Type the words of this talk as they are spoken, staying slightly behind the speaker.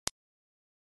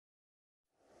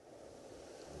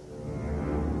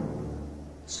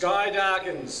Sky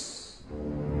darkens.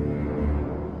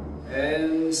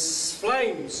 And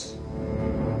flames.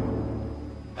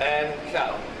 And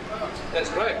cut.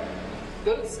 That's great.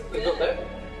 Good. We've got that.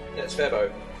 That's Fabo.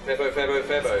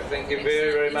 Fabo. Thank you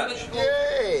very, very much.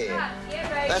 Yay!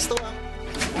 That's the one.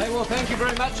 Hey, well, thank you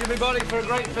very much, everybody, for a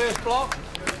great first block.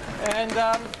 And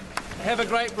have a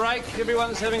great break.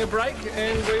 Everyone's having a break,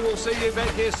 and we will see you back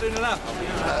here soon enough.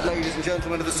 Ladies and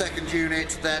gentlemen of the second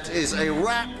unit, that is a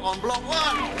wrap on block 1.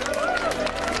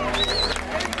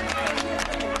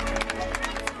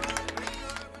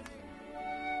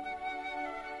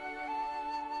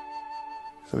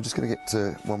 So we're just going to get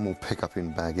one more pick-up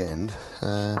in Bag End.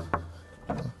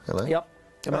 Hello? Yep,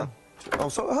 come on. Oh,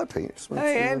 sorry, hi, Pete.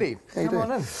 Hey, Andy, come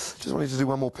on in. Just wanted to do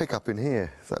one more pick-up in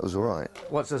here, if that was all right.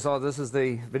 What's this? Oh, this is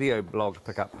the video blog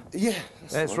pickup. Yeah.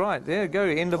 That's right. There you go,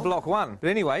 end of block 1. But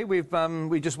anyway, we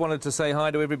just wanted to say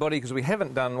hi to everybody because we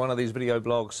haven't done one of these video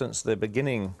blogs since the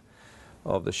beginning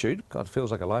of the shoot. God, it feels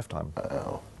like a lifetime.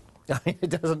 Oh. It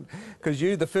doesn't, because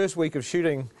the first week of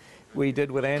shooting we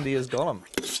did with Andy as Gollum.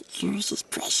 Here's his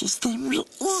precious thing we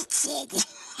eat.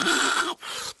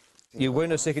 You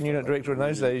weren't a second unit director in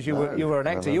those days. You were an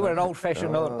actor. You were an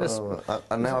old-fashioned.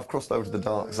 And now I've crossed over to the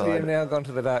dark side. You've now gone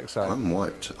to the dark side. I'm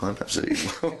wiped. I'm absolutely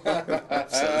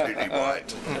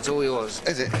wiped. That's all yours.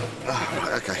 Is it? Oh,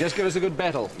 right, okay. Just give us a good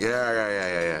battle.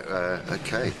 Yeah.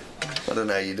 Okay. I don't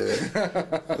know how you do it.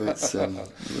 It's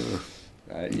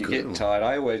you get tired.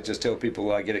 I always just tell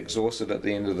people I get exhausted at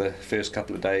the end of the first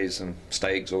couple of days and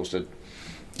stay exhausted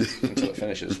until it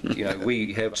finishes. You know,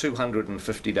 we have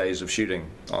 250 days of shooting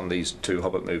on these 2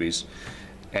 Hobbit movies,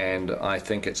 and I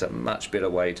think it's a much better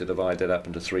way to divide that up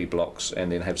into 3 blocks and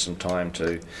then have some time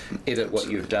to edit what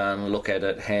you've done, look at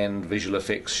it, hand visual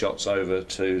effects shots over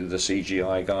to the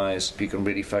CGI guys. You can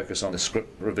really focus on the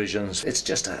script revisions. It's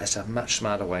just it's a much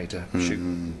smarter way to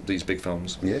shoot these big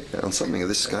films. Yeah, on something of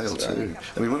this scale too.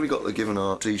 I mean, when we got given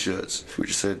our T-shirts,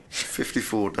 which said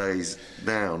 54 days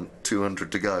down,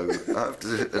 200 to go, I have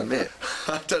to admit,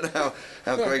 I don't know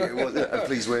how great it was.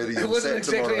 Please wear these on set tomorrow. It wasn't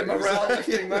exactly a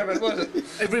morale-lifting moment, was it?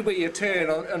 Everywhere you turn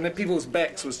on the people's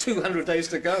backs was 200 days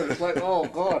to go. It's like, oh,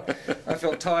 God, I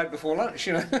felt tired before lunch,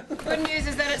 you know. Good news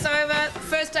is that it's over.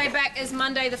 First day back is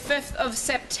Monday, the 5th of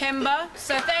September.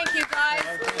 So thank you, guys.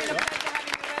 It's been a pleasure having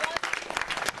you with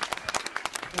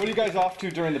us. What are you guys off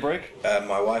to during the break?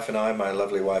 My wife and I, my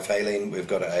lovely wife Aileen, we've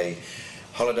got a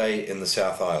holiday in the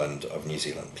South Island of New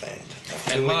Zealand planned.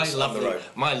 And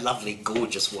my lovely,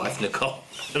 gorgeous wife Nicole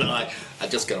and I are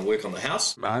just going to work on the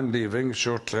house. I'm leaving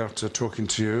shortly after talking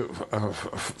to you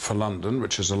for London,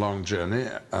 which is a long journey,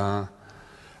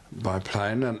 by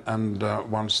plane, and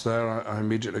once there I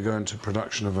immediately go into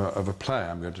production of a play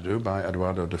I'm going to do by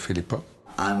Eduardo de Filippo.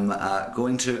 I'm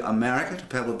going to America, to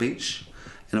Pebble Beach,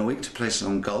 in a week to play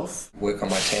some golf. Work on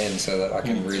my tan so that I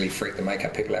can really freak the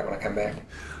makeup people out when I come back.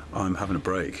 I'm having a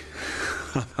break.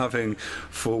 I'm having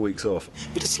 4 weeks off.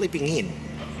 Bit of sleeping in.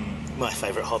 My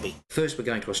favourite hobby. First we're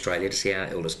going to Australia to see our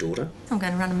eldest daughter. I'm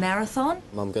going to run a marathon.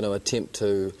 I'm going to attempt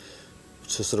to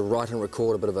sort of write and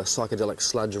record a bit of a psychedelic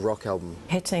sludge rock album.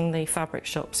 Hitting the fabric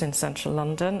shops in central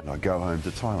London. I go home to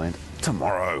Thailand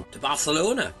tomorrow. To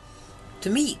Barcelona. To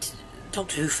meet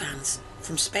Doctor Who fans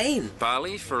from Spain.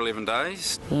 Bali for 11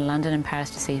 days. London and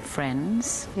Paris to see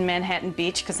friends. Manhattan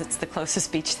Beach, because it's the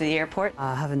closest beach to the airport.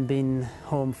 I haven't been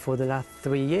home for the last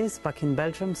 3 years, back in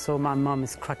Belgium, so my mum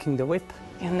is cracking the whip.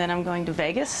 And then I'm going to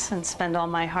Vegas and spend all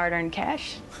my hard-earned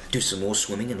cash. Do some more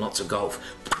swimming and lots of golf.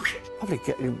 Probably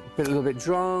get a little bit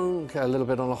drunk, a little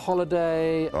bit on a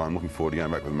holiday. Oh, I'm looking forward to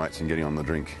going back with mates and getting on the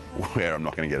drink, where I'm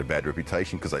not going to get a bad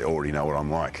reputation because they already know what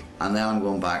I'm like. And now I'm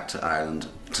going back to Ireland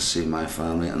to see my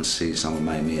family and see some of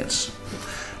my mates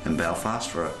in Belfast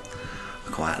for a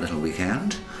quiet little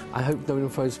weekend. I hope no one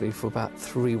phones me for about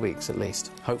 3 weeks at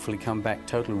least. Hopefully come back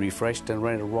totally refreshed and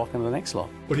ready to rock in the next lot.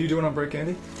 What are you doing on break,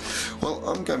 Andy? Well,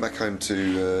 I'm going back home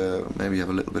to maybe have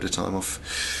a little bit of time off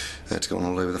to go on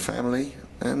holiday with the family,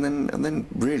 and then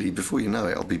really, before you know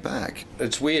it, I'll be back.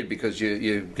 It's weird because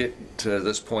you get to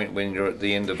this point when you're at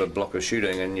the end of a block of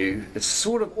shooting and it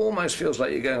sort of almost feels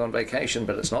like you're going on vacation,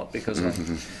 but it's not, because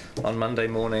on Monday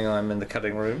morning I'm in the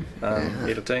cutting room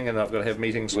editing, and I've got to have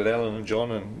meetings with Alan and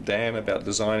John and Dan about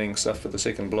designing stuff for the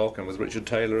second block, and with Richard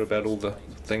Taylor about all the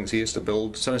things he has to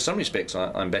build. So in some respects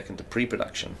I'm back into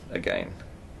pre-production again,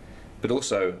 but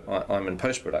also I'm in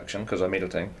post-production because I'm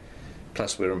editing.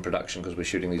 Plus we're in production because we're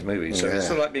shooting these movies. So it's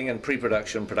sort of like being in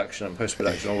pre-production, production and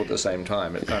post-production all at the same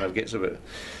time. It kind of gets a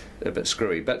bit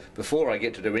screwy. But before I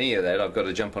get to do any of that, I've got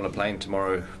to jump on a plane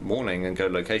tomorrow morning and go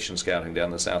location scouting down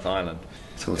the South Island.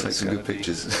 So we'll take some good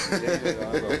pictures. Yeah,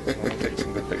 I will. I'll take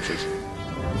some good pictures.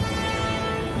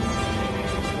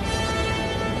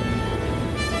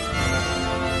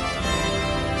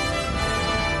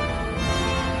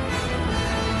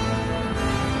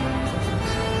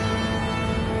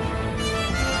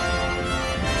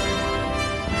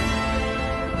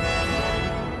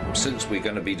 Since we're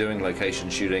going to be doing location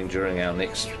shooting during our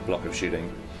next block of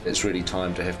shooting, it's really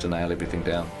time to have to nail everything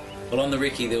down. Well, on the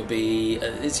recce there'll be,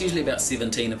 it's usually about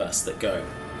 17 of us that go.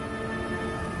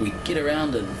 We get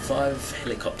around in 5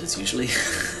 helicopters usually.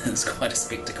 It's quite a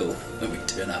spectacle when we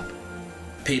turn up.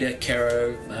 Peter,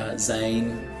 Caro,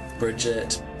 Zane,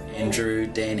 Bridget, Andrew,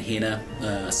 Dan Henner,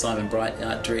 Simon Bright,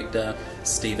 art director,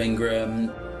 Steve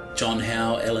Ingram, John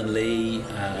Howe, Alan Lee,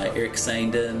 Eric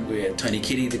Sandin, we're Tony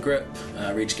Keddy, the grip,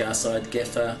 Reg Garside,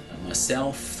 gaffer,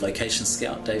 myself, location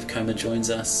scout Dave Comer joins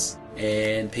us,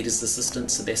 and Peter's assistant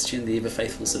Sebastian, the ever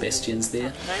faithful Sebastian's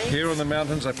there. Here on the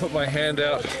mountains I put my hand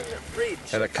out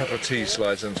and a cup of tea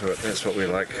slides into it. That's what we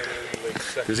like.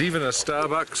 There's even a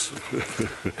Starbucks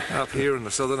up here in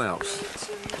the Southern Alps.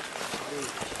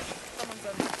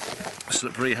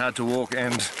 Slippery, hard to walk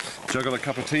and juggle a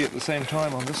cup of tea at the same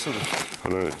time on this sort of... I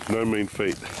know, no mean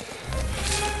feat.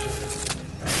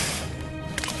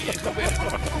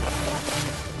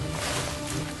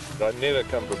 I never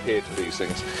come prepared to these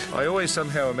things. I always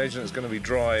somehow imagine it's going to be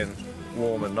dry and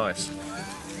warm and nice.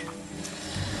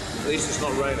 At least it's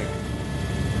not raining.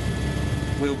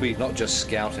 We'll be not just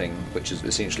scouting, which is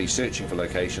essentially searching for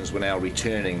locations, we're now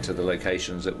returning to the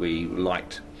locations that we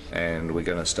liked, and we're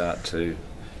going to start to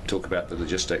talk about the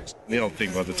logistics. The old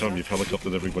thing, by the time you've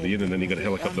helicoptered everybody in and then you've got to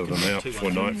helicopter them out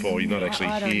before nightfall, you're not actually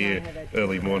here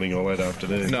early morning or late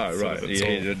afternoon. No, right,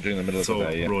 you're during the middle of the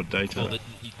day. It's all broad daytime.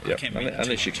 Yep.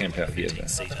 Unless you camp out here.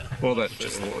 Well,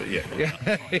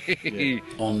 yeah.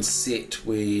 On set,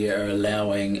 we are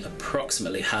allowing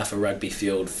approximately half a rugby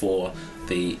field for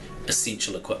the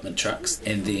essential equipment trucks,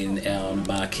 and then our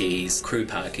marquees, crew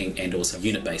parking, and also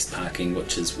unit-based parking,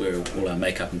 which is where all our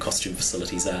makeup and costume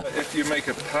facilities are. If you make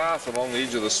a path along the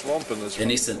edge of the swamp and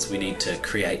in essence, we need to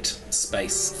create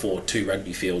space for 2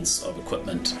 rugby fields of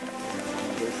equipment.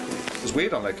 It's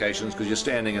weird on locations because you're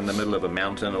standing in the middle of a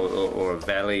mountain or a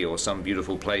valley or some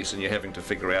beautiful place, and you're having to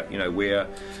figure out, you know, where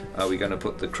are we going to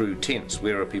put the crew tents?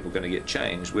 Where are people going to get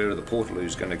changed? Where are the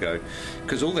portaloos going to go?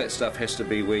 Because all that stuff has to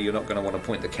be where you're not going to want to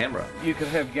point the camera. You could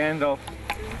have Gandalf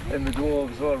and the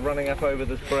dwarves running up over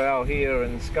this brow here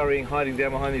and scurrying, hiding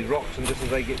down behind these rocks, and just as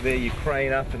they get there you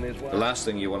crane up and there's one. The last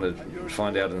thing you want to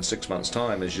find out in 6 months'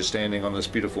 time is you're standing on this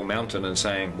beautiful mountain and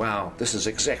saying, wow, this is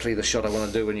exactly the shot I want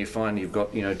to do, and you find you've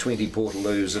got, you know, 20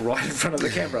 portaloos right in front of the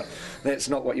camera. That's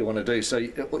not what you want to do, so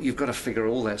you've got to figure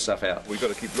all that stuff out. We've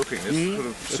got to keep looking. It's sort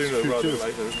of sooner rather than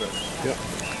later, isn't it? Yep.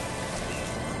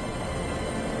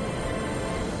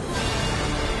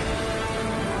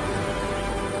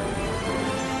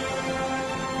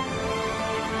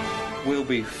 We'll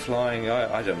be flying,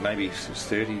 I don't know, maybe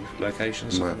 30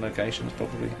 locations, locations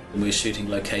probably. We're shooting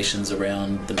locations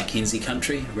around the Mackenzie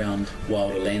country, around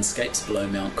wilder landscapes below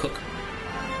Mount Cook.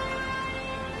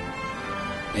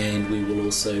 And we will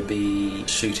also be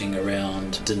shooting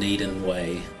around Dunedin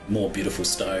Way, more beautiful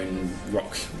stone,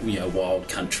 rock, you know, wild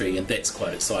country, and that's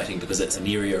quite exciting because it's an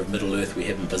area of Middle Earth we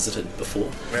haven't visited before.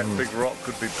 That big rock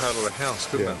could be part of the house,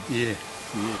 couldn't it? Yeah.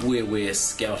 Where we're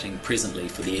scouting presently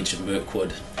for the edge of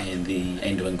Mirkwood and the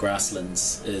Anduin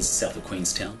grasslands is south of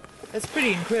Queenstown. It's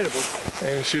pretty incredible.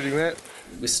 And shooting that?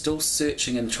 We're still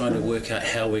searching and trying to work out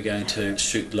how we're going to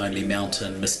shoot Lonely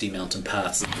Mountain, Misty Mountain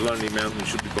parts. Lonely Mountain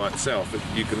should be by itself, but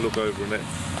you can look over in that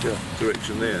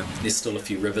direction there. There's still a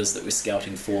few rivers that we're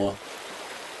scouting for.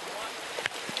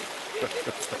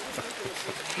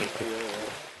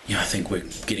 Yeah, I think we're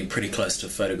getting pretty close to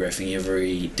photographing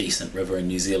every decent river in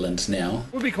New Zealand now.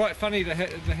 It would be quite funny to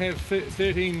have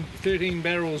 13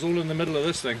 barrels all in the middle of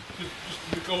this thing.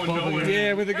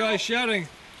 Yeah, with the guy shouting,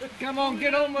 come on,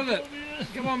 get on with it.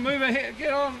 Come on, move ahead,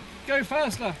 get on, go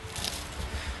faster.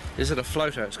 Is it a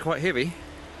floater? It's quite heavy.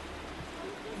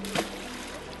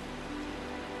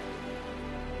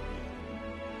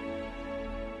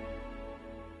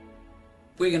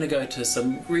 We're going to go to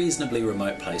some reasonably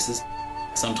remote places.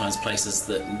 Sometimes places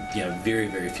that, you know, very,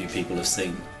 very few people have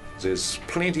seen. There's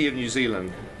plenty of New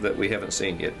Zealand that we haven't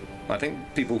seen yet. I think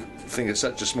people think it's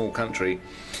such a small country,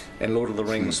 and Lord of the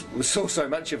Rings, we saw so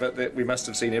much of it that we must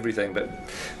have seen everything, but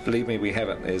believe me, we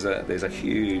haven't. There's a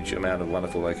huge amount of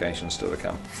wonderful locations still to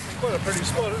come. Quite a pretty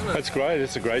spot, isn't it? That's great,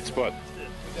 it's a great spot.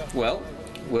 Well,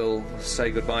 we'll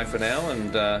say goodbye for now,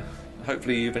 and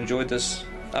hopefully you've enjoyed this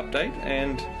update,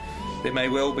 and there may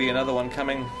well be another one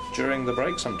coming during the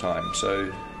break sometime,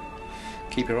 so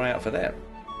keep your eye out for that.